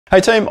Hey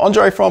team,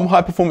 Andre from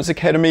High Performance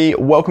Academy.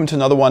 Welcome to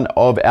another one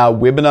of our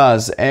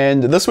webinars.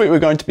 And this week we're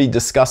going to be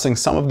discussing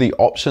some of the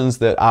options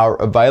that are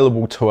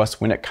available to us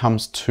when it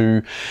comes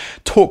to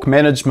torque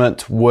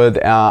management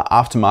with our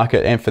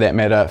aftermarket and, for that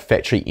matter,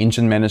 factory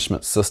engine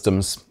management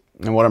systems.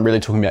 And what I'm really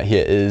talking about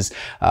here is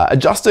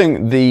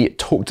adjusting the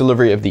torque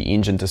delivery of the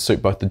engine to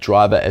suit both the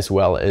driver as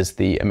well as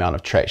the amount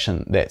of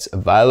traction that's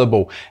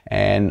available.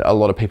 And a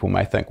lot of people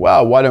may think,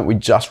 well, why don't we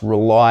just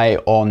rely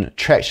on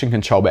traction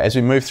control? But as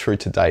we move through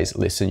today's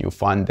lesson, you'll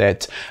find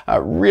that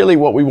really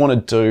what we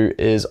want to do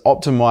is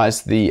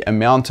optimize the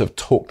amount of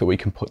torque that we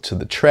can put to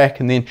the track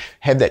and then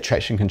have that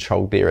traction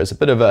control there as a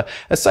bit of a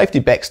safety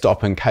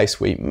backstop in case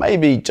we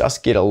maybe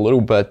just get a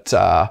little bit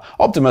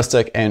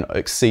optimistic and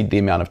exceed the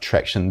amount of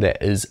traction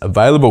that is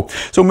available.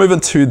 So we'll move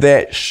into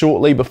that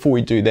shortly. Before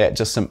we do that,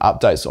 just some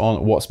updates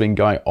on what's been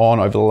going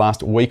on over the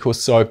last week or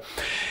so.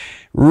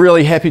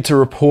 Really happy to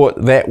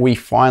report that we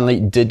finally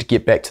did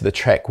get back to the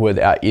track with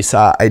our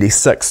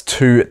SR86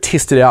 to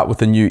test it out with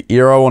the new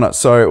aero on it.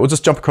 So we'll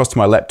just jump across to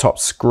my laptop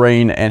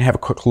screen and have a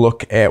quick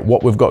look at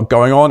what we've got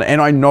going on.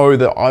 And I know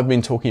that I've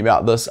been talking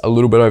about this a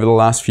little bit over the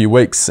last few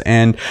weeks,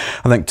 and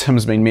I think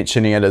Tim's been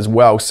mentioning it as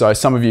well. So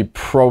some of you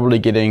probably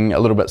getting a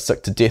little bit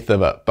sick to death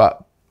of it,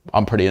 but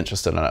I'm pretty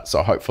interested in it,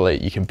 so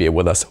hopefully you can bear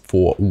with us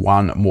for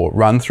one more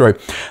run through.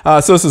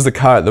 So this is the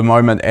car at the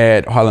moment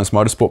at Highlands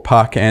Motorsport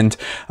Park, and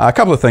a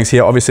couple of things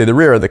here. Obviously the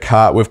rear of the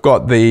car, we've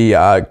got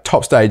the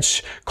top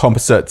stage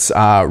composites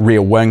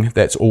rear wing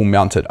that's all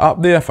mounted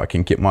up there. If I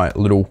can get my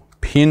little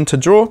pen to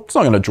draw. It's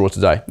not going to draw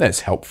today. That's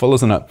helpful,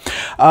 isn't it?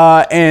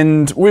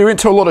 And we went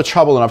to a lot of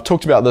trouble, and I've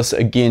talked about this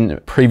again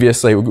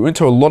previously. We went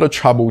to a lot of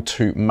trouble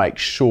to make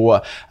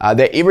sure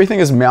that everything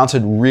is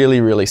mounted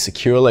really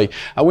securely.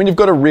 When you've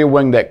got a rear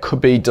wing that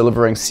could be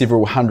delivering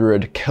several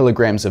hundred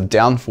kilograms of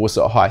downforce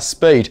at high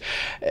speed,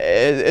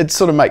 it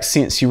sort of makes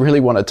sense. You really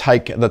want to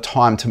take the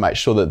time to make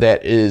sure that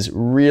that is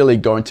really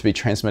going to be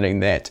transmitting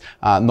that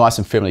nice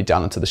and firmly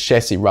down into the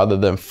chassis rather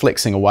than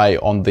flexing away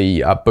on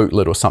the boot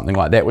lid or something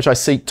like that, which I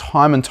see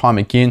time and time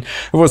again.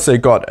 We've also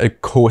got,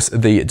 of course,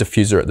 the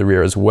diffuser at the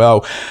rear as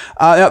well.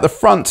 Now at the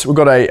front, we've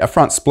got a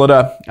front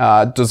splitter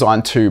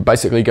designed to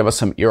basically give us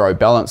some aero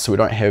balance so we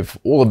don't have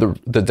all of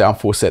the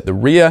downforce at the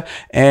rear.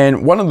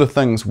 And one of the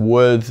things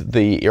with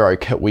the aero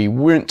kit, we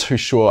weren't too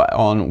sure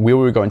on where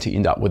we were going to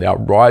end up with our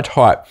ride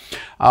height.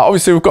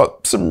 Obviously, we've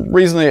got some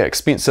reasonably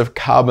expensive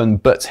carbon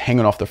bits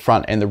hanging off the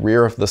front and the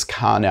rear of this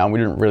car now, and we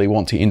didn't really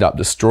want to end up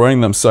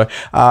destroying them. So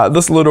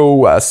this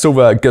little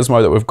silver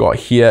gizmo that we've got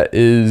here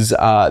is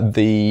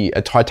the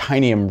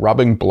titanium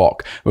rubbing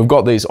block. We've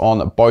got these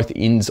on both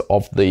ends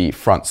of the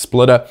front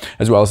splitter,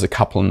 as well as a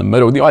couple in the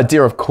middle. The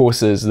idea, of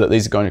course, is that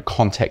these are going to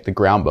contact the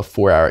ground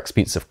before our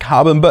expensive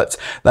carbon bits.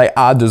 They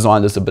are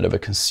designed as a bit of a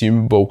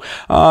consumable,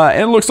 and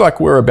it looks like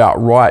we're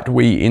about right.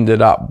 We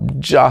ended up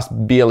just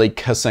barely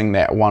kissing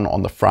that one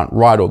on the front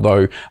right,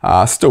 although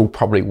still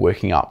probably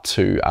working up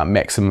to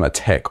maximum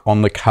attack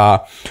on the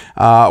car.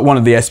 One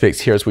of the aspects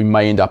here is we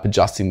may end up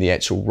adjusting the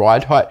actual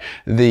ride height.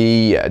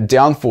 The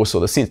downforce,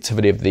 or the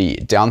sensitivity of the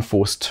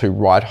downforce to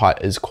ride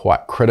height, is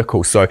quite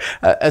critical. So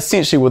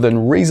essentially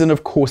within reason,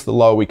 of course, the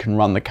lower we can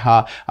run the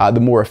car,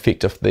 the more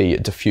effective the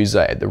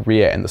diffuser at the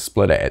rear and the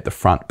splitter at the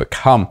front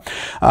become.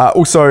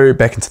 Also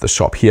back into the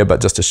shop here,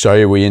 but just to show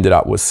you, we ended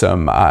up with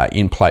some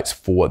end plates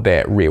for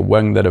that rear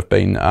wing that have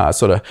been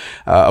sort of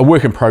a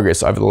work in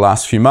progress over the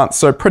last few months.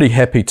 So pretty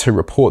happy to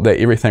report that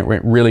everything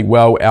went really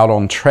well out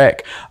on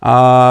track.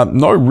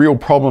 No real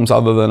problems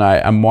other than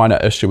a minor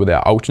issue with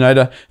our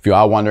alternator. If you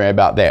are wondering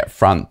about that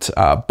front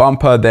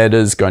bumper, that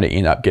is going to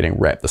end up getting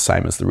wrapped the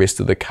same as the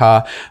rest of the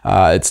car.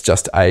 It's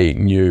just a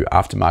new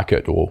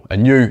aftermarket, or a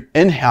new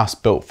in-house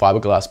built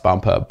fiberglass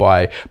bumper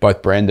by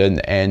both Brandon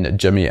and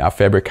Jimmy, our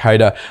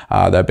fabricator.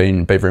 They've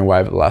been beavering away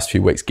over the last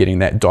few weeks getting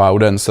that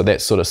dialed in, so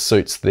that sort of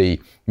suits the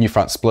new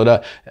front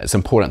splitter. It's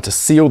important to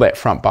seal that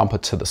front bumper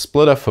to the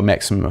splitter for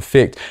maximum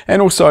effect,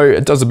 and also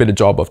it does a better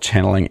job of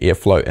channeling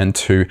airflow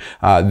into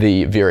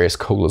the various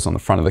coolers on the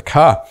front of the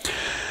car.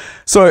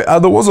 So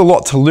there was a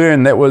lot to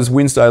learn. That was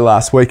Wednesday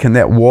last week, and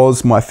that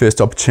was my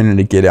first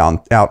opportunity to get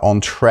out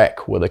on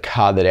track with a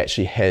car that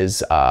actually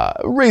has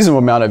a reasonable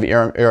amount of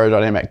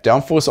aerodynamic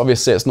downforce.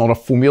 Obviously, it's not a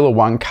Formula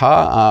One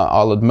car.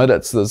 I'll admit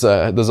there's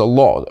a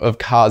lot of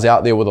cars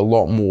out there with a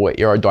lot more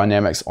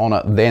aerodynamics on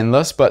it than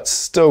this, but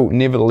still,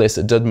 nevertheless,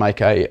 it did make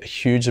a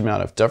huge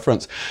amount of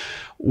difference.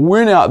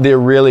 Weren't out there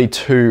really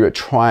to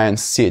try and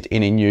set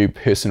any new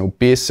personal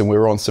bests, and we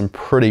were on some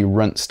pretty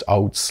rinsed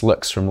old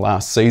slicks from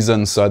last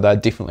season, so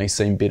they'd definitely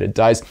seen better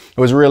days. It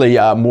was really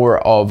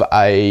more of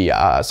a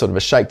sort of a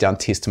shakedown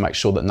test to make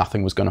sure that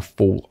nothing was going to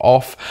fall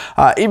off.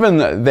 Even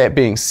that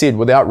being said,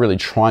 without really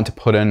trying to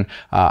put in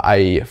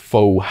a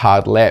full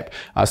hard lap,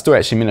 I still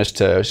actually managed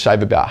to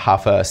shave about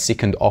half a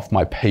second off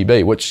my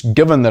PB, which,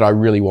 given that I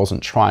really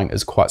wasn't trying,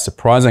 is quite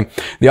surprising.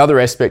 The other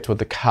aspect with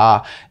the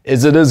car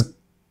is it is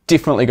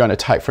definitely going to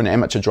take, for an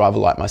amateur driver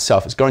like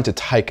myself, it's going to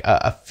take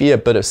a fair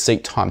bit of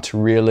seat time to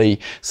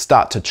really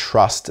start to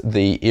trust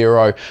the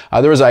aero.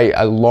 There is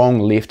a long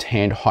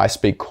left-hand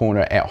high-speed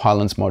corner at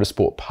Highlands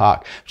Motorsport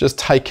Park, just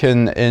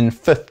taken in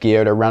 5th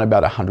gear at around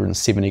about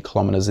 170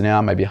 kilometers an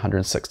hour, maybe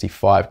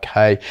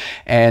 165k,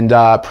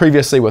 and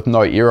previously with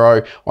no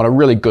aero, on a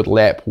really good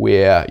lap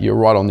where you're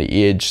right on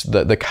the edge,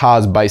 the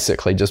car's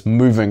basically just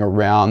moving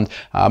around,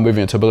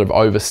 moving into a bit of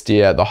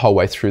oversteer the whole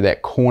way through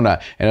that corner,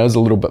 and it is a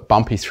little bit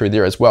bumpy through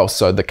there as well.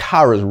 So the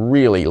car is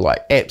really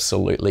like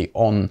absolutely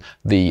on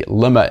the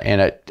limit, and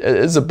it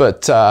is a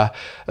bit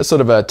sort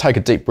of a take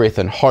a deep breath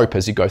and hope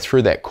as you go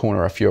through that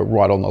corner if you're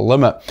right on the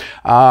limit.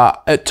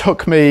 It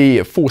took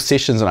me 4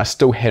 sessions and I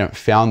still hadn't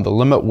found the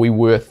limit. We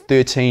were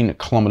 13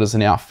 kilometers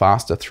an hour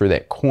faster through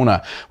that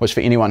corner, which for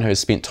anyone who has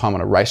spent time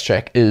on a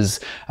racetrack is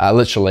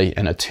literally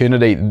an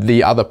eternity.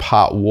 The other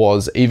part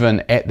was, even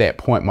at that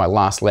point, my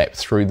last lap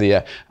through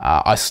there,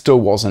 I still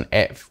wasn't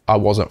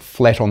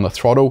flat on the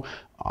throttle.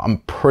 I'm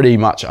pretty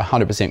much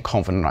 100%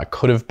 confident I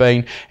could have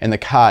been, and the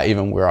car,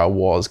 even where I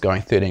was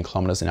going 13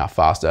 kilometers an hour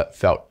faster,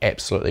 felt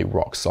absolutely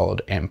rock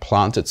solid and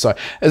planted. So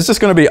it's just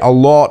going to be a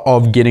lot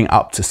of getting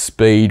up to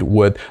speed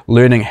with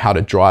learning how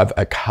to drive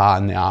a car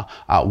now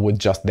with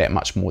just that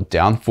much more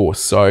downforce.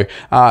 So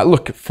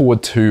look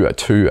forward to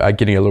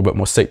getting a little bit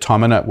more seat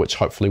time in it, which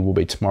hopefully will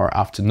be tomorrow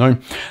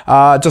afternoon.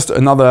 Just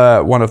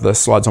another one of the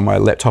slides on my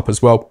laptop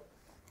as well.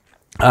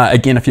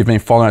 Again, if you've been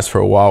following us for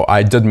a while,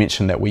 I did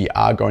mention that we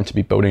are going to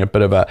be building a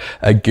bit of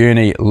a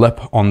Gurney lip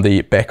on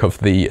the back of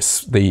the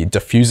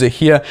diffuser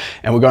here,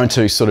 and we're going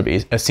to sort of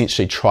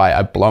essentially try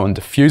a blow-in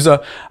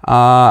diffuser.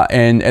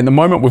 And at the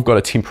moment, we've got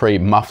a temporary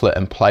muffler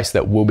in place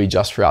that will be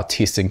just for our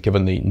testing,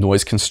 given the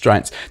noise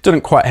constraints.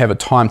 Didn't quite have a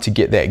time to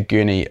get that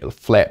Gurney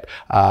flap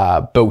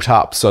built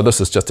up, so this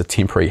is just a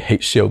temporary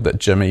heat shield that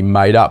Jimmy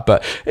made up.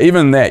 But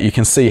even that, you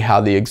can see how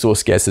the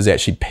exhaust gas has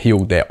actually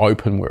peeled that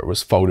open where it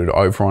was folded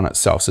over on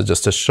itself. So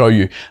just to show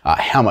you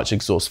how much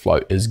exhaust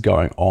flow is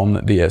going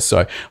on there.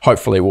 So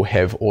hopefully we'll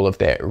have all of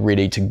that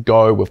ready to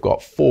go. We've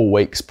got 4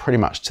 weeks pretty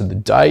much to the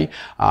day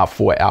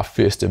for our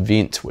first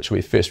event, which will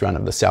be the first round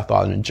of the South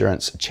Island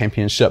Endurance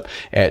Championship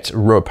at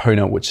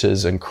Ruapuna, which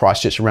is in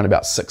Christchurch, around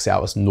about 6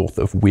 hours north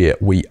of where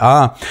we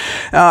are.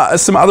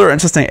 Some other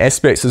interesting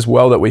aspects as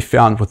well that we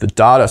found with the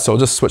data. So I'll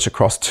just switch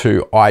across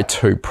to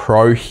i2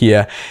 Pro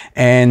here,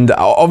 and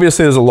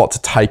obviously there's a lot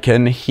to take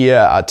in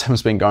here.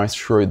 Tim's been going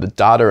through the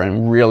data,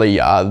 and really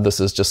this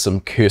is just some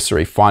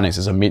cursory findings.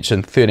 As I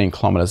mentioned, 13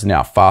 kilometers an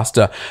hour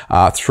faster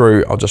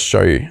through. I'll just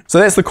show you. So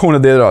that's the corner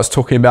there that I was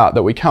talking about,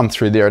 that we come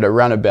through there at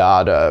around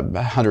about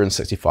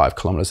 165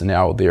 kilometers an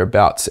hour or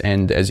thereabouts,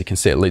 and as you can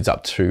see, it leads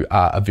up to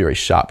a very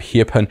sharp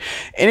hairpin.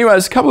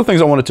 Anyways, a couple of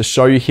things I wanted to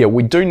show you here.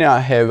 We do now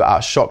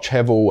have shock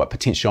travel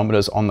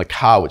potentiometers on the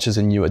car, which is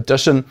a new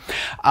addition.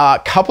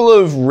 A couple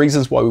of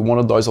reasons why we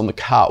wanted those on the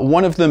car.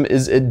 One of them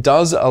is it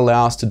does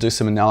allow us to do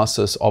some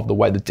analysis of the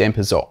way the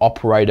dampers are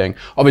operating.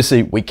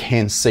 Obviously, we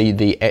can see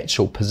the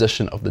actual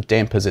position of the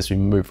dampers as we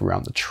move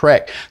around the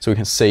track, so we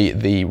can see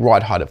the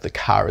ride height of the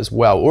car as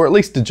well, or at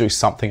least to do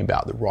something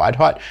about the ride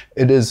height.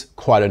 It is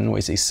quite a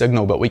noisy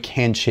signal, but we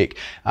can check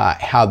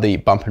how the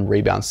bump and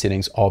rebound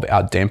settings of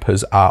our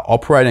dampers are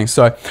operating.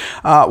 So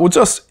we'll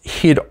just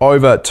head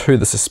over to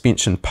the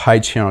suspension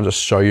page here, and I'll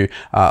just show you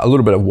a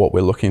little bit of what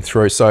we're looking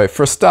through. So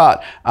for a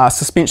start,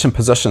 suspension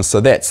position,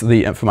 so that's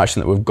the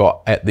information that we've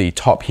got at the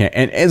top here,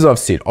 and as I've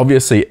said,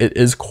 obviously it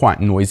is quite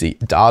noisy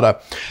data.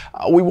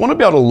 We want to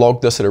be able to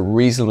log this at a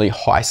reasonably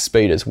high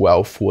speed as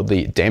well for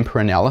the damper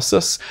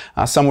analysis,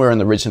 somewhere in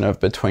the region of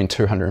between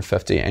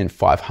 250 and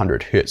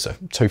 500 hertz, so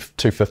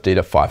 250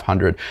 to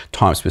 500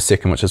 times per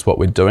second, which is what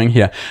we're doing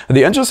here.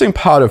 The interesting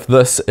part of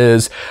this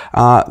is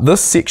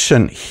this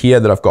section here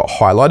that I've got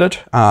highlighted.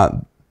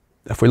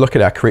 If we look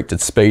at our corrected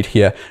speed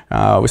here,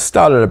 we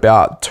started at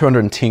about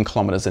 210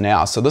 kilometers an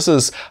hour. So this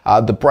is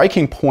the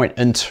breaking point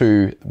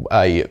into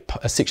a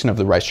section of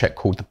the racetrack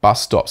called the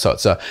bus stop. So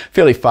it's a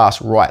fairly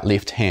fast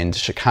right-left-hand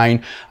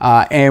chicane.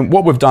 And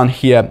what we've done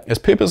here is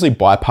purposely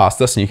bypass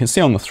this. And you can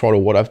see on the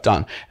throttle, what I've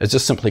done is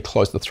just simply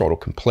close the throttle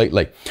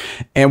completely.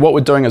 And what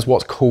we're doing is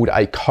what's called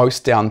a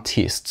coast down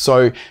test.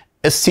 So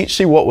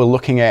essentially what we're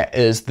looking at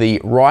is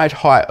the ride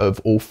height of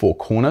all 4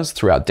 corners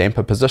through our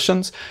damper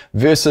positions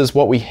versus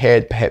what we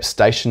had perhaps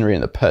stationary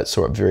in the pits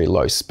or at very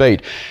low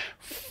speed.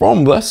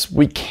 From this,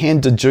 we can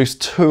deduce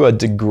to a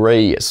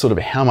degree sort of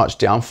how much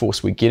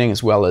downforce we're getting,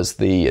 as well as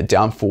the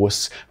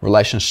downforce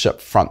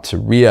relationship front to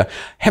rear.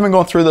 Haven't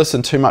gone through this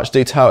in too much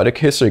detail. At a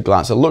cursory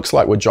glance, it looks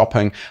like we're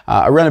dropping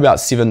around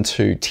about 7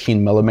 to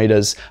 10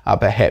 millimeters,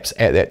 perhaps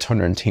at that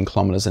 210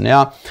 kilometers an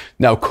hour.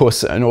 Now, of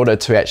course, in order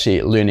to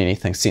actually learn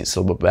anything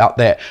sensible about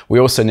that, we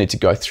also need to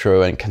go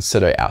through and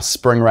consider our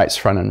spring rates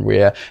front and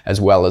rear, as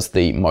well as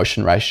the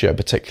motion ratio,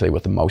 particularly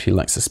with the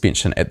multi-link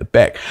suspension at the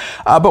back.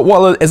 But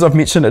while, as I've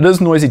mentioned, it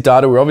is noisy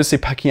data. We're obviously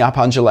picking up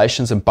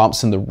undulations and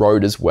bumps in the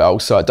road as well,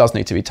 so it does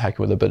need to be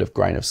taken with a bit of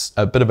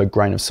a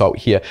grain of salt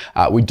here.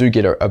 We do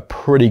get a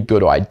pretty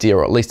good idea,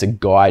 or at least a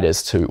guide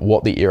as to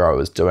what the aero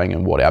is doing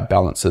and what our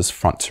balance is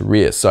front to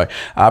rear. So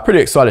pretty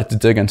excited to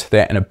dig into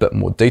that in a bit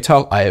more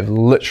detail. I have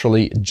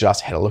literally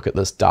just had a look at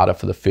this data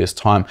for the first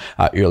time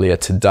earlier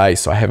today,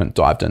 so I haven't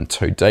dived in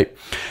too deep.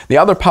 The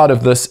other part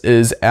of this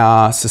is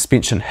our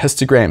suspension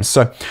histogram.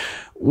 So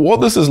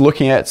what this is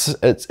looking at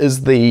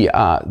is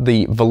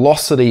the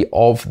velocity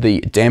of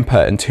the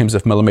damper in terms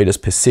of millimeters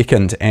per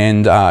second,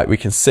 and we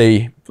can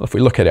see, if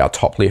we look at our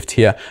top left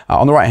here,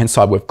 on the right hand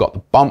side we've got the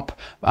bump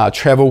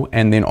travel,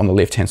 and then on the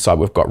left hand side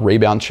we've got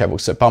rebound travel.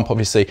 So bump,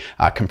 obviously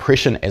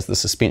compression as the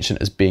suspension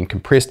is being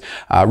compressed,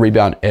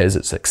 rebound as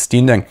it's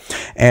extending.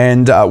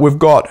 And we've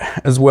got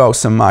as well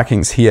some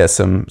markings here,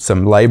 some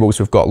labels.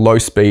 We've got low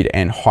speed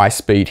and high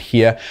speed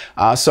here.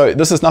 So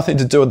this has nothing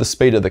to do with the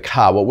speed of the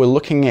car. What we're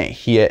looking at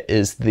here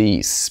is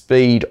the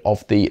speed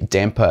of the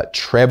damper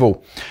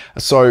travel.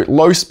 So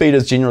low speed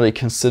is generally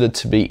considered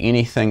to be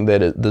anything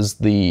that is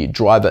the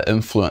driver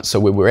influence. So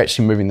where we're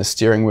actually moving the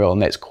steering wheel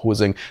and that's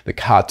causing the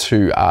car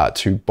to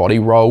body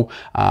roll,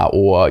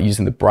 or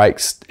using the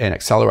brakes and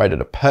accelerate at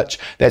a pitch,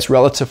 that's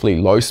relatively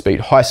low speed.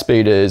 High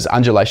speed is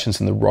undulations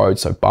in the road,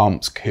 so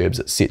bumps, curbs,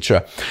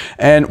 etc.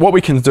 And what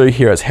we can do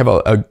here is have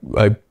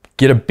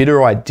get a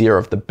better idea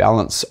of the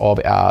balance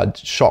of our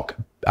shock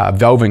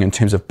valving in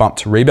terms of bump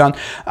to rebound.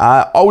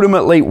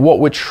 Ultimately, what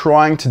we're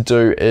trying to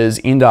do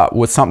is end up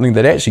with something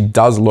that actually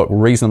does look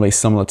reasonably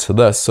similar to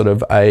this, sort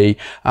of a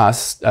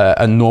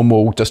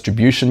normal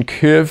distribution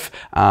curve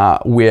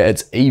where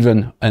it's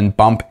even in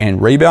bump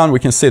and rebound. We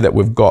can see that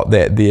we've got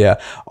that there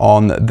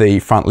on the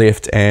front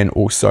left and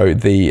also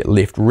the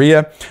left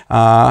rear.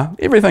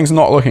 Everything's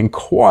not looking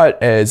quite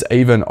as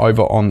even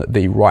over on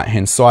the right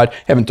hand side.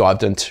 Haven't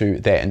dived into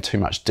that in too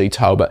much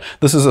detail, but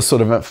this is a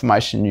sort of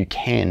information you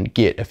can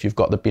get if you've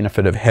got the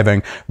benefit of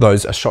having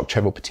those shock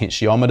travel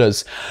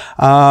potentiometers.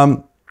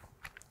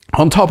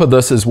 On top of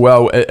this as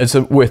well, it's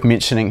worth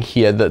mentioning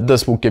here that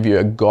this will give you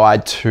a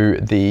guide to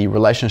the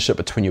relationship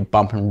between your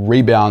bump and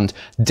rebound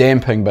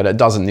damping, but it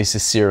doesn't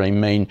necessarily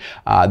mean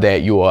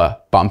that your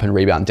bump and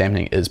rebound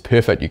damping is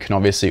perfect. You can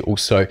obviously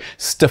also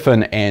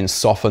stiffen and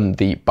soften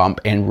the bump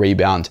and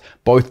rebound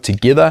both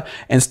together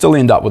and still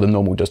end up with a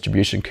normal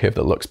distribution curve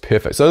that looks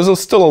perfect. So there's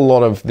still a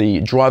lot of the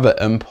driver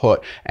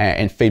input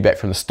and feedback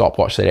from the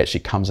stopwatch that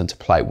actually comes into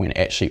play when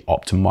actually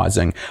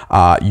optimizing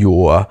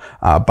your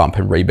bump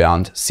and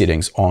rebound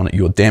settings on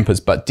your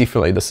dampers. But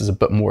definitely this is a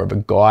bit more of a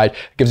guide.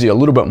 It gives you a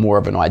little bit more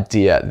of an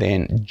idea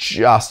than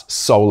just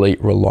solely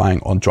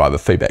relying on driver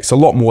feedback. So a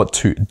lot more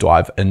to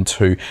dive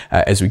into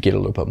as we get a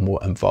little bit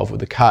more involved with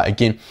the car.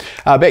 Again,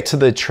 back to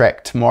the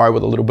track tomorrow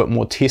with a little bit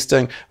more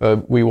testing.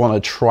 We want to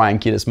try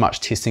and get as much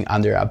testing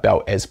under our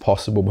belt as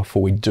possible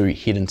before we do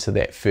head into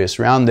that first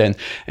round. And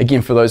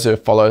again, for those who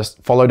have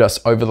followed us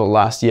over the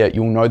last year,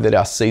 you'll know that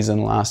our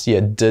season last year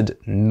did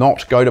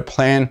not go to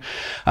plan.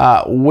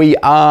 We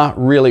are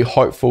really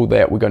hopeful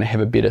that we're going to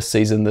have a better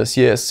season this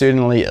year,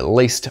 certainly at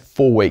least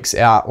 4 weeks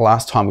out.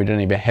 Last time we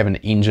didn't even have an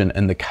engine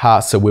in the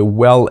car, so we're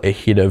well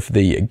ahead of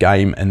the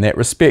game in that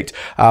respect,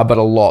 but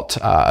a lot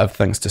of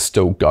things to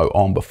still go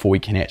on before we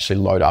can actually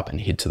load up and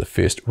head to the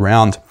first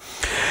round.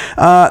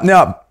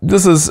 Now,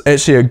 this is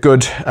actually a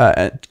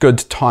good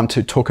time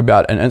to talk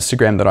about an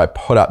Instagram that I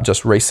put up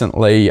just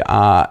recently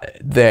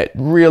that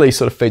really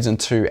sort of feeds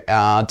into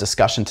our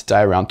discussion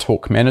today around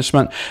torque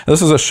management.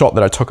 This is a shot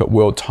that I took at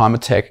World Time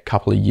Attack a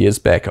couple of years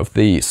back of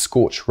the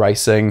Scorch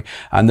Racing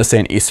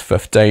Nissan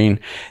S15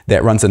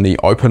 that runs in the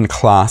open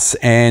class.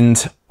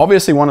 And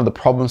obviously, one of the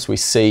problems we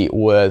see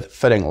with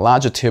fitting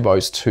larger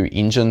turbos to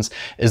engines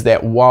is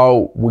that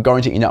while we're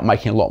going to end up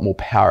making a lot more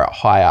power at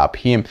high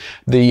RPM,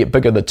 the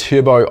bigger the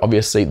turbo,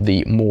 obviously,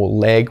 the more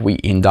lag we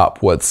end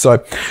up with.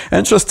 So,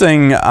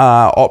 interesting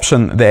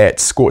option that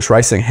Scorch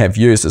Racing have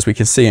used, as we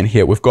can see in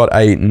here, we've got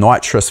a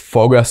nitrous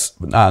fogger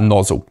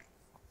nozzle.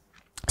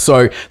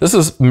 So this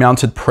is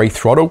mounted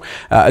pre-throttle.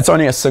 It's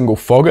only a single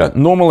fogger.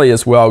 Normally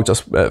as well,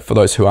 just for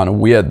those who aren't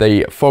aware,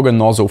 the fogger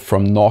nozzle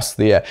from NOS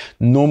there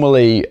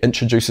normally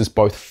introduces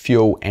both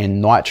fuel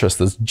and nitrous.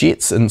 There's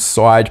jets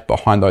inside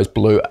behind those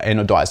blue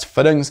anodized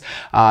fittings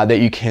that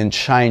you can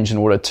change in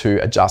order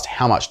to adjust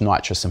how much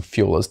nitrous and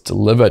fuel is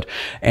delivered.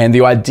 And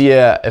the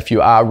idea, if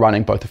you are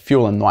running both the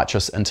fuel and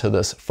nitrous into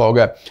this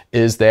fogger,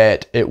 is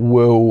that it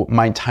will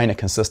maintain a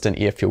consistent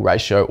air-fuel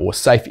ratio or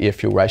safe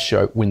air-fuel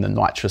ratio when the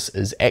nitrous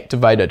is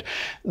activated.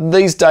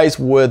 These days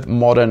with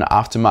modern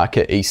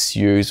aftermarket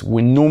ECUs,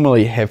 we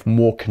normally have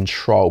more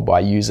control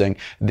by using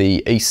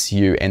the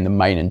ECU and the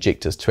main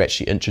injectors to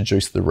actually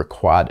introduce the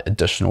required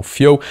additional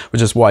fuel,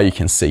 which is why you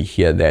can see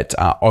here that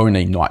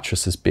only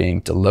nitrous is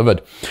being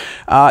delivered.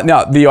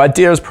 Now, the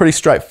idea is pretty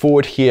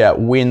straightforward here.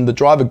 When the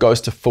driver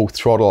goes to full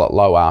throttle at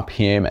low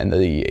RPM and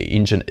the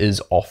engine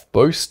is off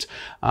boost,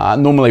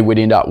 normally we'd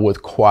end up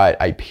with quite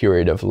a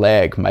period of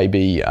lag,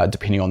 maybe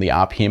depending on the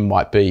RPM,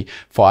 might be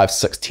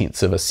 5-6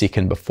 tenths of a second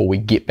second before we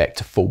get back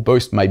to full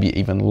boost, maybe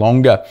even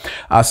longer.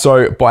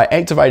 So by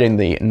activating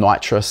the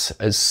nitrous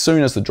as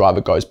soon as the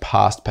driver goes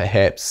past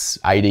perhaps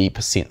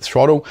 80%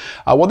 throttle,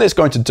 what that's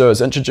going to do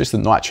is introduce the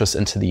nitrous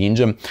into the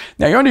engine.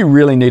 Now you only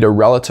really need a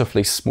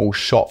relatively small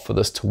shot for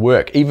this to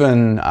work.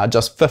 Even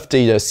just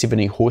 50 to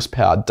 70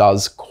 horsepower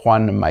does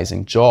quite an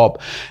amazing job.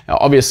 Now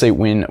obviously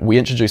when we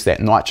introduce that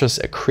nitrous,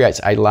 it creates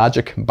a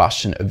larger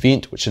combustion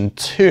event, which in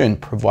turn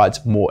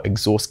provides more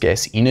exhaust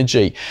gas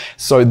energy.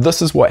 So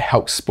this is what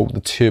helps spool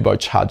the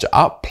turbocharger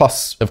up.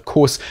 Plus, of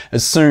course,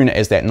 as soon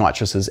as that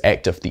nitrous is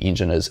active, the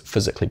engine is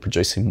physically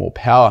producing more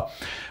power.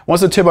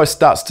 Once the turbo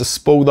starts to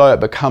spool though, it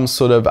becomes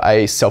sort of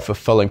a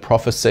self-fulfilling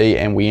prophecy,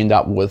 and we end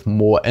up with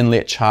more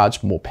inlet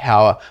charge, more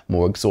power,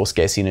 more exhaust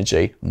gas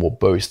energy, more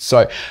boost.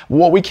 So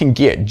what we can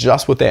get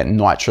just with that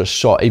nitrous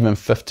shot, even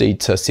 50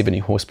 to 70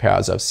 horsepower,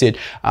 as I've said,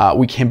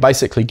 we can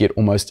basically get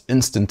almost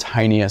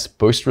instantaneous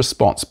boost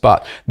response.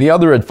 But the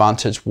other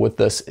advantage with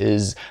this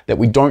is that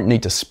we don't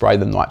need to spray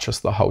the nitrous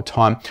the whole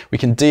time. We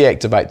can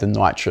deactivate the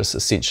nitrous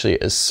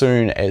essentially as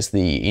soon as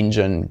the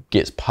engine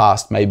gets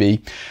past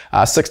maybe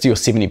 60 or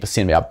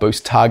 70% of our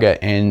boost target,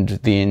 and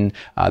then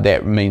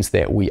that means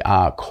that we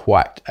are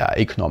quite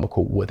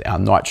economical with our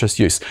nitrous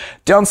use.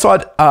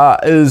 Downside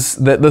is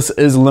that this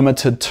is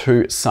limited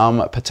to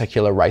some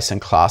particular racing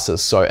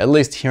classes. So at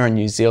least here in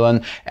New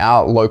Zealand,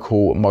 our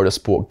local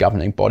motorsport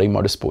governing body,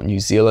 Motorsport New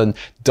Zealand,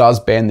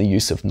 does ban the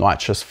use of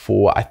nitrous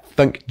for, I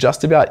think,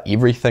 just about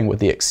everything with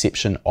the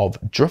exception of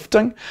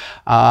drifting.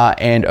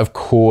 And of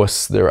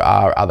course, there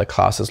are other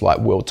classes like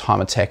World Time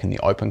Attack in the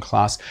open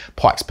class.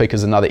 Pikes Peak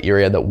is another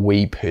area that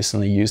we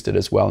personally used it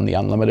as well in the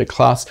unlimited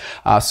class.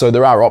 So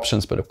there are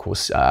options, but of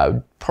course,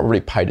 probably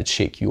pay to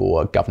check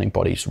your governing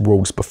body's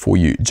rules before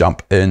you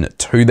jump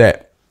into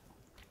that.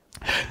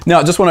 Now,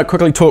 I just want to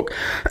quickly talk,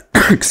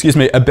 excuse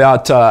me,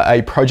 about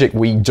a project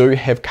we do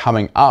have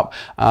coming up.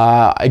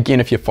 Again,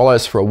 if you follow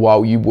us for a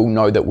while, you will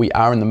know that we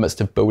are in the midst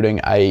of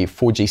building a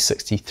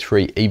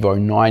 4G63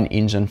 EVO IX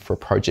engine for a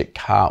project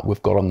car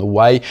we've got on the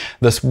way.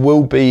 This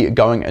will be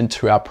going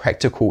into our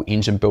practical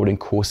engine building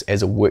course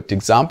as a worked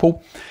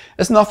example.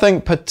 It's nothing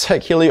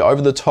particularly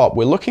over the top.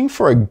 We're looking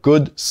for a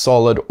good,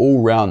 solid,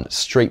 all-round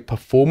street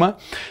performer.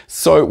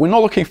 So we're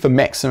not looking for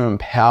maximum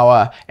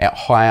power at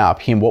high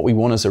RPM. What we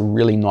want is a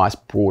really nice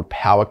broad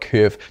power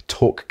curve,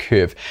 torque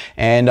curve.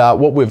 And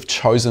what we've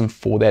chosen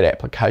for that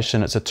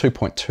application, it's a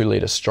 2.2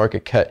 litre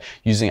stroker kit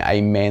using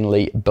a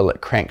Manley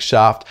billet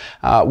crankshaft.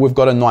 We've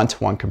got a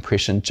 9:1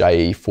 compression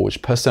JE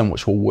forged piston,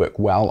 which will work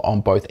well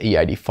on both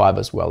E85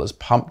 as well as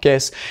pump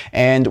gas.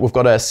 And we've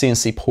got a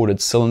CNC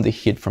ported cylinder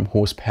head from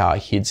Horsepower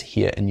Heads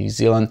here in New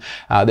Zealand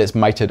that's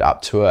mated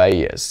up to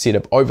a set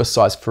of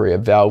oversized Fourier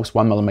valves,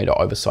 1mm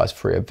oversized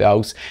Fourier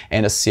valves,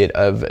 and a set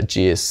of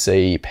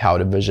GSC Power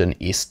Division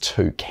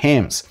S2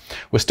 cams.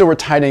 We're still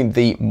retaining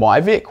the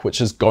MoTeC,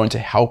 which is going to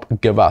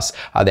help give us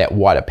that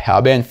wider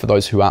power band. For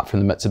those who aren't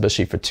from the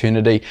Mitsubishi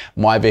fraternity,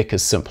 MoTeC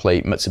is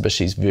simply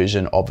Mitsubishi's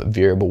version of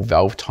variable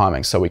valve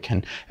timing, so we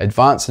can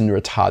advance and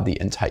retard the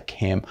intake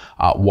cam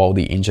while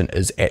the engine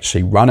is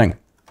actually running.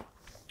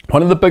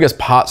 One of the biggest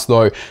parts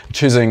though,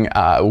 choosing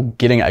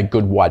getting a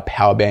good wide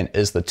power band,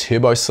 is the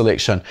turbo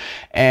selection.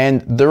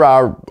 And there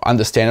are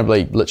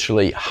understandably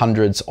literally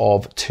hundreds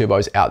of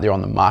turbos out there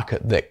on the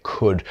market that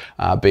could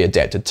be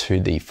adapted to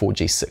the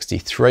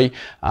 4G63,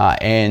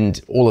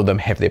 and all of them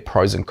have their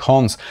pros and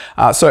cons.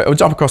 So I'll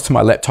jump across to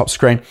my laptop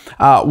screen.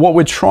 What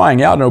we're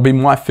trying out, and it'll be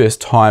my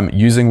first time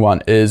using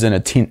one, is an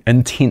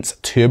intense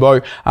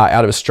turbo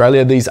out of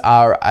Australia. These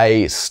are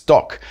a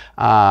stock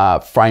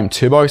frame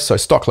turbo, so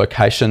stock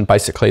location.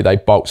 Basically they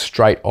bolt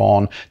straight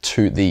on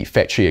to the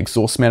factory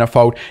exhaust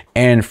manifold,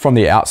 and from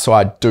the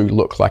outside do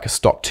look like a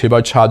stock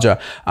turbocharger.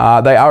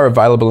 They are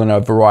available in a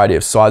variety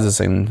of sizes,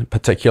 in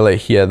particular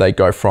here they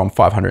go from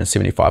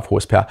 575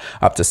 horsepower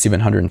up to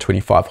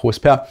 725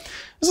 horsepower.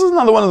 This is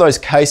another one of those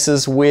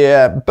cases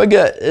where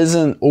bigger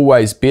isn't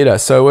always better.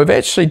 So we've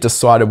actually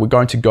decided we're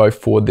going to go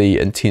for the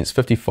Intense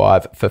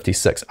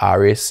 5556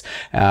 RS,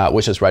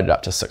 which is rated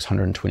up to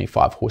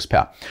 625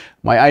 horsepower.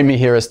 My aim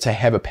here is to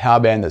have a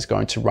power band that's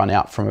going to run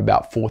out from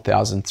about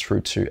 4,000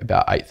 through to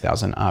about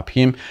 8,000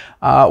 RPM,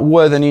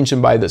 with an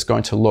engine bay that's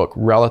going to look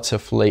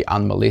relatively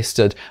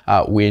unmolested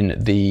when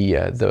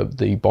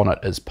the bonnet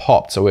is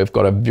popped. So we've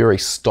got a very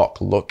stock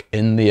look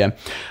in there.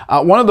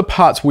 One of the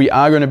parts we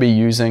are going to be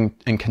using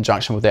in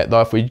conjunction with that,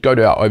 though, if we go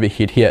to our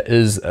overhead here,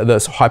 is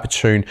this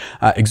Hypertune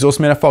exhaust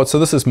manifold. So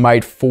this is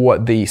made for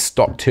the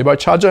stock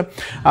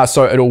turbocharger,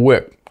 so it'll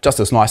work just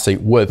as nicely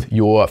with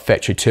your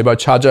factory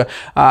turbocharger.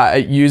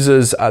 It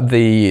uses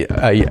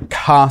a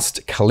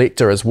cast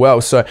collector as well.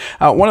 So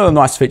one of the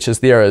nice features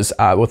there is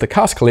with the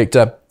cast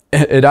collector,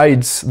 it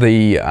aids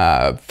the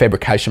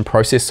fabrication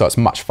process, so it's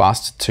much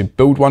faster to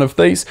build one of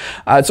these.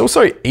 It's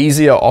also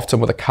easier often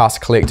with a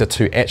cast collector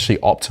to actually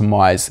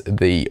optimize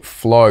the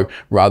flow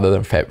rather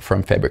than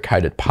from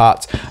fabricated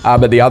parts.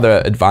 But the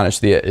other advantage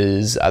there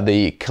is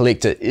the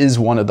collector is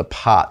one of the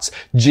parts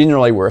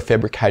generally where a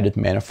fabricated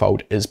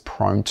manifold is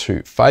prone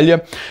to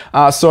failure.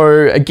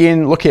 So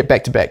again, looking at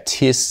back-to-back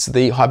tests,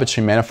 the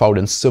Hypertune manifold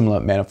and similar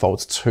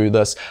manifolds to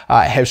this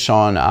have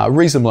shown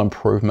reasonable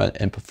improvement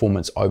in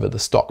performance over the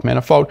stock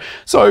manifold.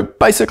 So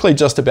basically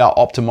just about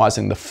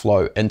optimizing the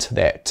flow into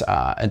that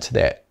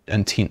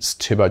intense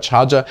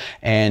turbocharger,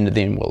 and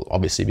then we'll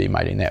obviously be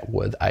mating that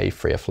with a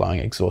freer flowing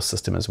exhaust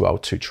system as well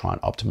to try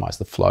and optimize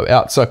the flow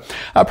out. So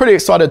pretty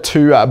excited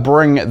to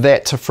bring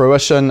that to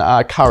fruition.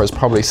 Car is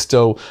probably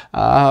still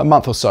a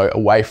month or so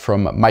away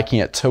from making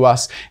it to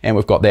us, and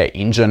we've got that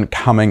engine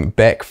coming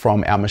back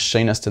from our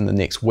machinist in the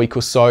next week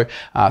or so.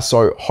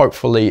 So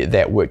hopefully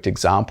that worked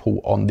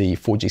example on the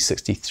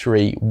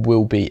 4G63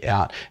 will be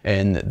out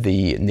in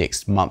the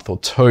next month or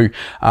two.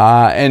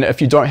 And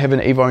if you don't have an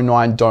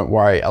EVO IX, don't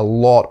worry, a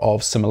lot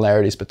of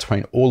similarities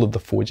between all of the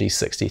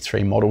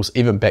 4G63 models,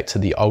 even back to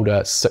the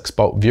older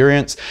 6-bolt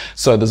variants.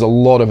 So there's a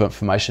lot of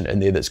information in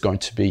there that's going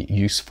to be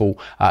useful,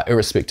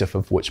 irrespective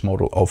of which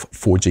model of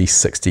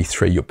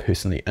 4G63 you're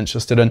personally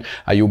interested in.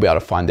 You'll be able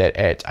to find that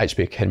at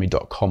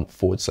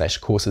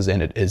hpacademy.com/courses,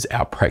 and it is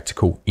our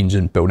practical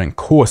engine building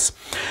course.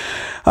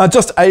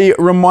 Just a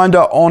reminder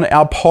on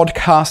our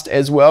podcast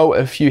as well,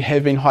 if you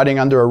have been hiding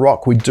under a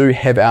rock, we do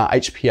have our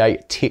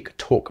HPA Tech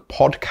Talk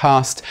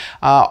podcast.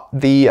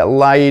 The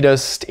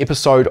latest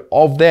episode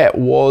of that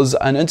was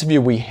an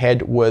interview we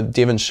had with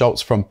Devon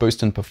Schultz from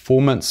Boost in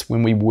Performance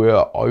when we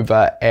were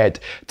over at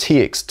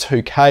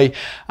TX2K.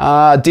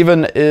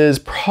 Devon is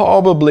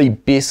probably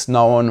best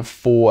known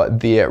for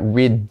their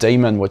Red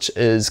Demon, which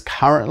is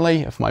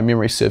currently, if my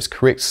memory serves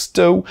correct,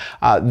 still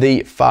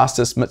the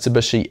fastest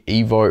Mitsubishi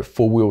Evo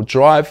 4-wheel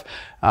drive.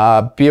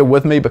 Bear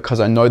with me because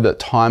I know that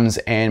times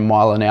and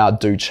mile an hour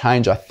do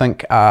change. I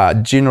think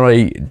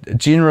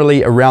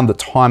generally around the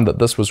time that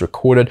this was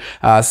recorded,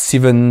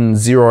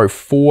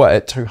 704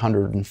 at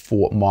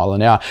 204 mile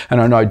an hour.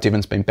 And I know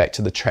Devon's been back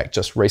to the track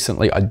just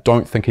recently. I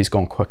don't think he's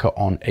gone quicker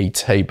on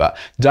ET, but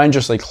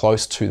dangerously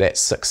close to that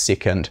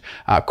 6-second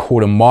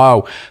quarter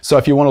mile. So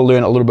if you want to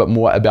learn a little bit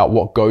more about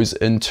what goes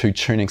into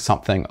tuning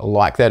something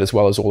like that, as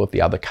well as all of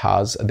the other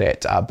cars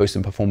that Boost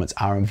in Performance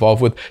are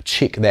involved with,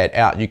 check that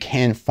out. You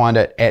can find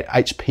it at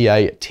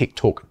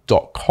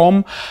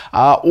hpatechtalk.com,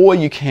 or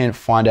you can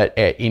find it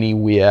at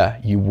anywhere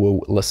you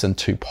will listen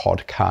to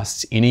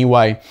podcasts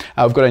anyway.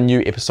 We've got a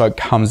new episode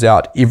comes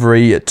out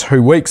every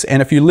 2 weeks, and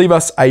if you leave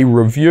us a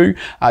review,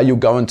 you'll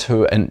go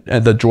into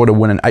the draw to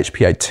win an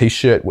HPA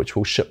t-shirt, which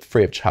will ship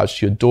free of charge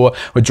to your door.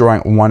 We're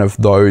drawing one of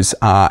those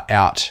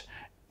out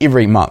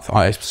every month.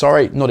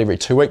 Sorry, not every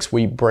 2 weeks.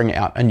 We bring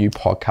out a new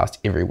podcast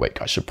every week.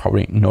 I should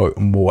probably know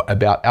more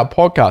about our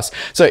podcast.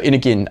 So, and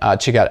again,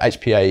 check out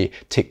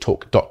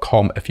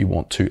hpatechtalk.com if you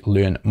want to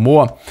learn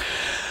more.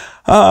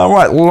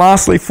 Right,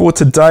 lastly for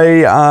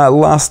today,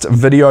 last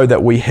video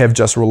that we have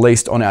just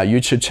released on our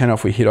YouTube channel,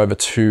 if we head over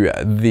to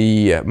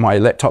my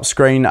laptop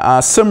screen,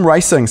 sim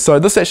racing. So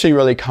this actually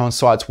really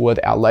coincides with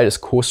our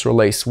latest course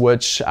release,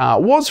 which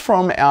was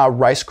from our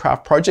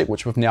racecraft project,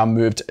 which we've now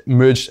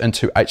merged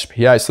into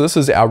HPA. So this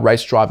is our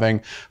race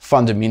driving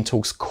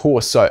fundamentals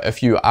course. So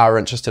if you are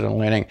interested in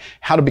learning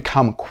how to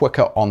become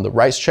quicker on the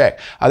racetrack,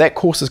 that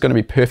course is going to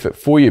be perfect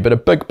for you. But a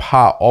big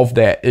part of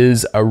that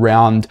is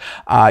around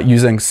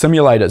using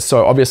simulators.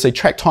 So obviously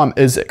track time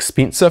is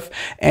expensive,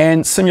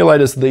 and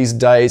simulators these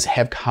days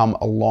have come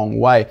a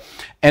long way.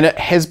 And it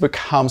has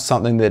become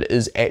something that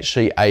is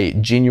actually a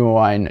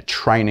genuine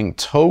training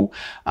tool,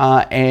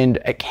 and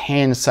it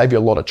can save you a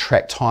lot of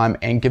track time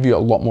and give you a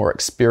lot more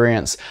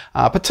experience,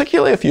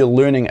 particularly if you're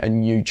learning a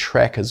new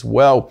track as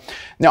well.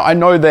 Now, I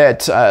know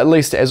that at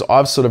least as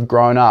I've sort of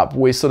grown up,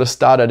 we sort of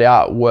started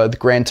out with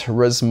Gran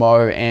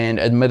Turismo, and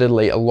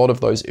admittedly a lot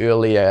of those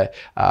earlier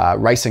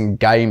racing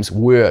games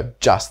were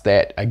just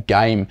that, a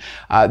game.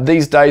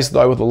 These days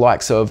though, with the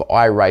likes of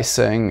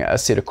iRacing,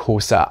 Assetto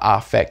Corsa,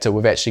 R-Factor,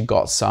 we've actually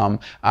got some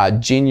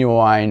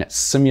genuine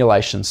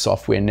simulation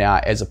software now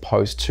as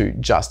opposed to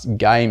just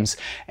games,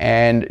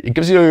 and it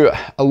gives you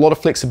a lot of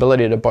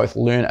flexibility to both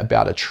learn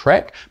about a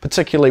track,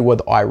 particularly with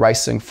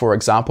iRacing. For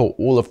example,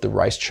 all of the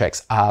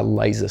racetracks are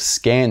laser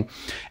scanned.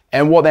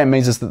 And what that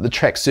means is that the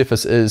track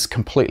surface is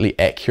completely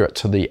accurate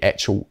to the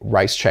actual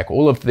racetrack.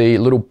 All of the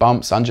little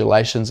bumps,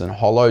 undulations, and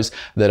hollows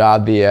that are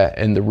there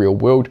in the real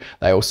world,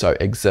 they also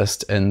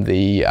exist in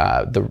the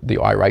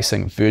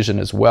iRacing version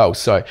as well.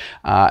 So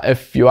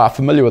if you are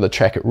familiar with the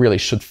track, it really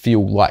should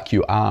feel like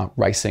you are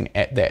racing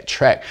at that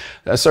track.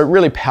 So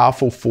really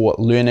powerful for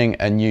learning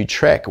a new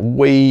track.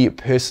 We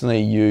personally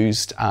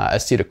used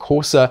Assetto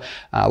Corsa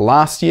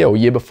last year or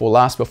year before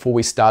last, before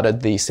we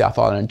started the South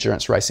Island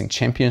Endurance Racing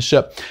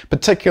Championship,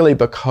 particularly purely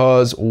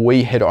because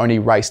we had only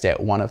raced at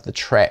one of the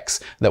tracks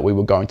that we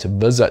were going to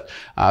visit.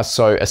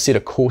 So Assetto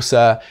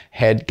Corsa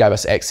gave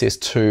us access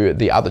to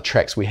the other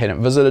tracks we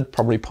hadn't visited,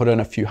 probably put in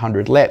a few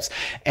hundred laps.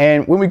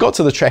 And when we got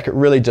to the track, it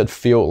really did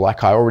feel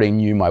like I already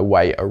knew my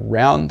way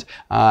around,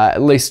 at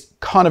least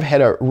kind of had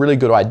a really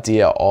good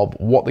idea of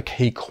what the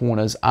key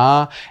corners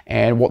are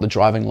and what the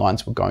driving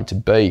lines were going to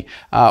be.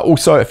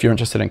 Also, if you're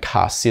interested in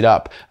car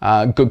setup,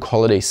 good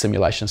quality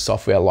simulation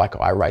software like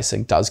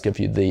iRacing does give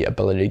you the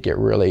ability to get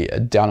really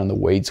down in the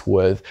weeds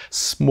with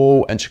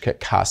small,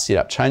 intricate car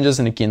setup changes.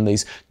 And again,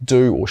 these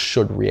do or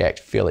should react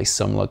fairly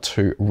similar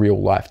to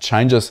real life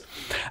changes.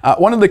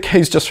 One of the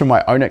keys, just from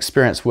my own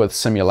experience with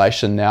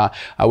simulation now,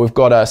 we've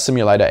got a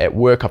simulator at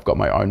work, I've got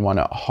my own one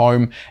at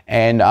home,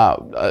 and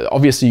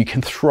obviously you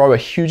can throw a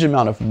huge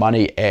amount of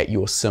money at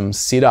your sim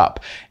setup,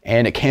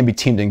 and it can be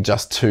tempting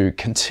just to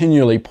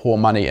continually pour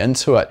money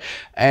into it.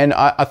 And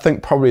I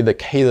think probably the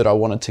key that I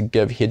wanted to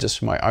give here, just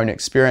from my own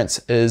experience,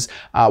 is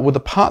with the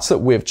parts that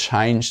we've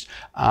changed,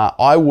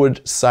 I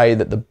would say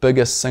that the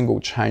biggest single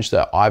change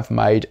that I've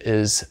made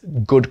is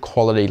good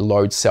quality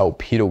load cell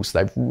pedals.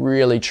 They've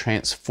really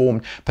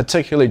transformed,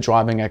 particularly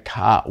driving a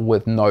car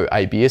with no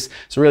ABS.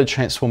 It's really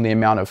transformed the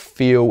amount of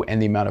feel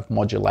and the amount of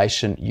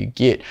modulation you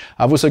get.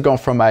 I've also gone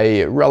from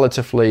a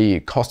relatively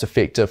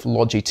cost-effective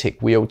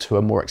Logitech wheel to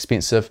a more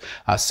expensive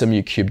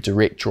Simucube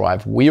direct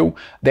drive wheel.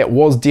 That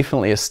was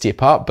definitely a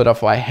step up, but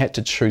if I had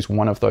to choose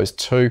one of those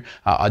two,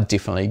 I'd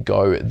definitely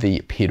go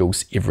the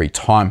pedals every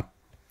time.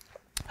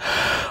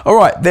 All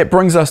right, that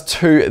brings us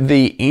to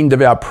the end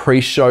of our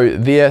pre-show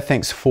there.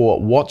 Thanks for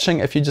watching.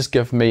 If you just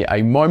give me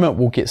a moment,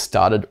 we'll get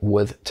started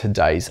with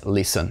today's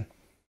lesson.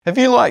 If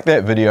you like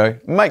that video,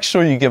 make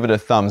sure you give it a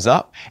thumbs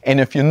up. And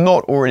if you're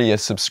not already a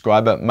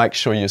subscriber, make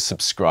sure you're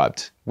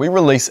subscribed. We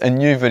release a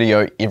new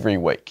video every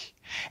week.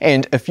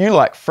 And if you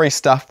like free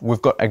stuff,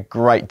 we've got a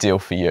great deal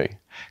for you.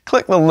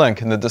 Click the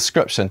link in the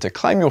description to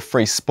claim your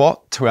free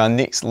spot to our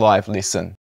next live lesson.